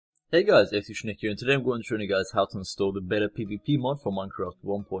Hey guys, XYnick here, and today I'm going to show you guys how to install the beta PvP mod for Minecraft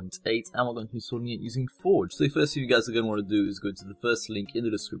 1.8, and we're going to be installing it using Forge. So the first thing you guys are going to want to do is go to the first link in the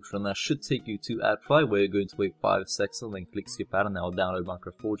description, and that should take you to AdFly, where you're going to wait 5 seconds and then click skip out, and that will download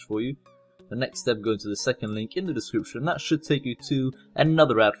Minecraft Forge for you. The next step, go to the second link in the description, and that should take you to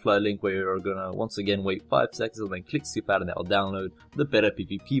another AdFly link where you're going to once again wait 5 seconds and then click skip out, and that will download the beta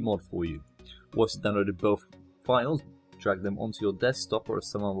PvP mod for you. Once you've downloaded both files, drag them onto your desktop or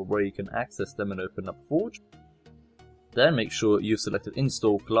somewhere where you can access them and open up Forge. Then make sure you've selected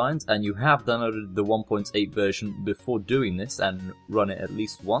install client and you have downloaded the 1.8 version before doing this and run it at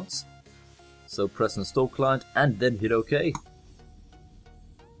least once. So press install client and then hit OK.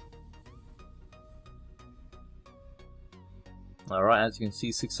 Alright, as you can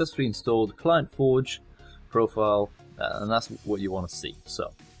see, successfully installed client Forge profile, and that's what you want to see. So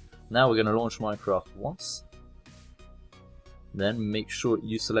now we're going to launch Minecraft once. Then make sure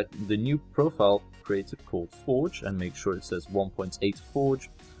you select the new profile created called Forge and make sure it says 1.8 Forge,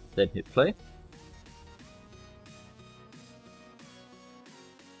 then hit play.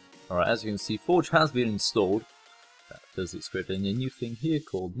 Alright, as you can see, Forge has been installed. Because it's creating a new thing here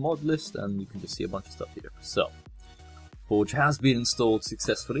called mod list, and you can just see a bunch of stuff here. So Forge has been installed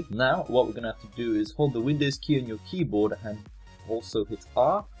successfully. Now what we're going to have to do is hold the Windows key on your keyboard and also hit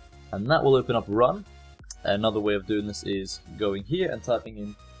R, and that will open up Run. Another way of doing this is going here and typing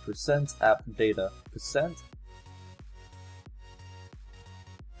in %appdata%,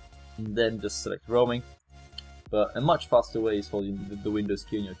 and then just select roaming. But a much faster way is holding the Windows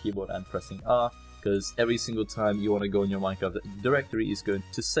key on your keyboard and pressing R, because every single time you want to go in your Minecraft directory is going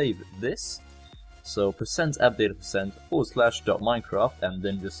to save this. So %appdata%/.minecraft, and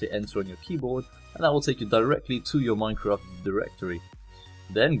then just hit enter on your keyboard, and that will take you directly to your Minecraft directory.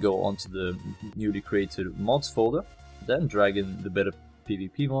 Then go onto the newly created mods folder, then drag in the beta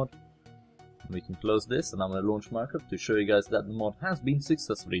PvP mod. We can close this, and I'm going to launch Minecraft to show you guys that the mod has been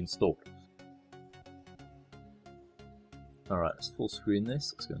successfully installed. Alright, let's full screen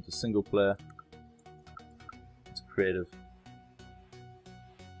this. Let's go into single player, into creative.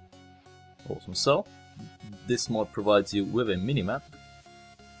 Awesome. So this mod provides you with a minimap.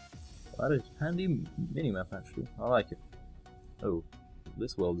 Quite a handy minimap actually. I like it. Oh.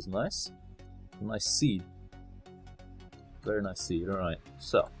 This world is nice. Nice seed. Very nice seed. Alright,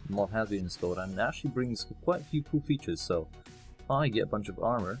 so the mod has been installed and it actually brings quite a few cool features. So if I get a bunch of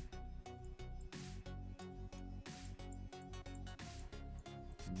armor,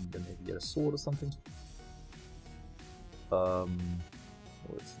 then maybe get a sword or something. Or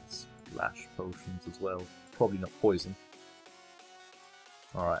it's splash potions as well. Probably not poison.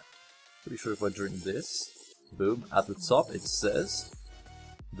 Alright, pretty sure if I drink this, boom, at the top it says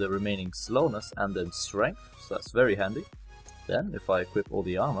the remaining slowness and then strength, so that's very handy. Then if I equip all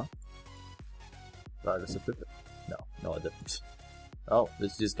the armor, did I just equip it? No I didn't. Oh,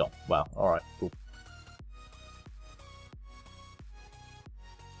 it's just gone. Wow, alright, cool.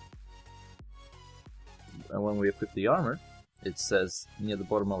 And when we equip the armor, it says near the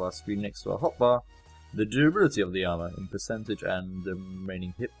bottom of our screen next to our hotbar, the durability of the armor in percentage and the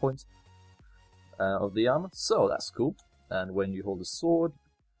remaining hit points of the armor, so that's cool. And when you hold a sword,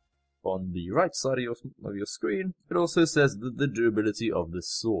 on the right side of your screen, it also says the durability of the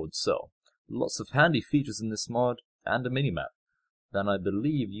sword. So lots of handy features in this mod and a minimap. Then I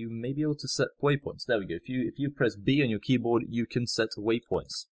believe you may be able to set waypoints. There we go. If you press B on your keyboard, you can set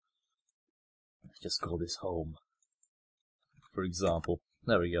waypoints. Let's just call this home, for example.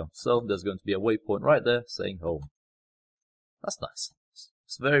 There we go. So there's going to be a waypoint right there saying home. That's nice.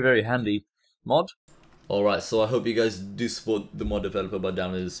 It's a very, very handy mod. Alright, so I hope you guys do support the mod developer by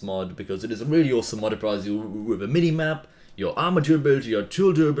downloading this mod, because it is a really awesome mod. It provides you with a mini-map, your armor durability, your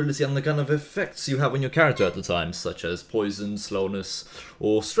tool durability, and the kind of effects you have on your character at the time, such as poison, slowness,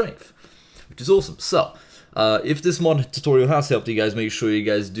 or strength, which is awesome. So, if this mod tutorial has helped you guys, make sure you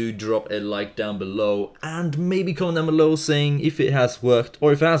guys do drop a like down below, and maybe comment down below saying if it has worked,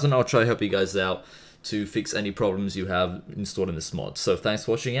 or if it hasn't, I'll try to help you guys out to fix any problems you have installed in this mod. So thanks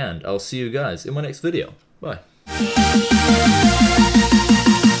for watching, and I'll see you guys in my next video. Bye.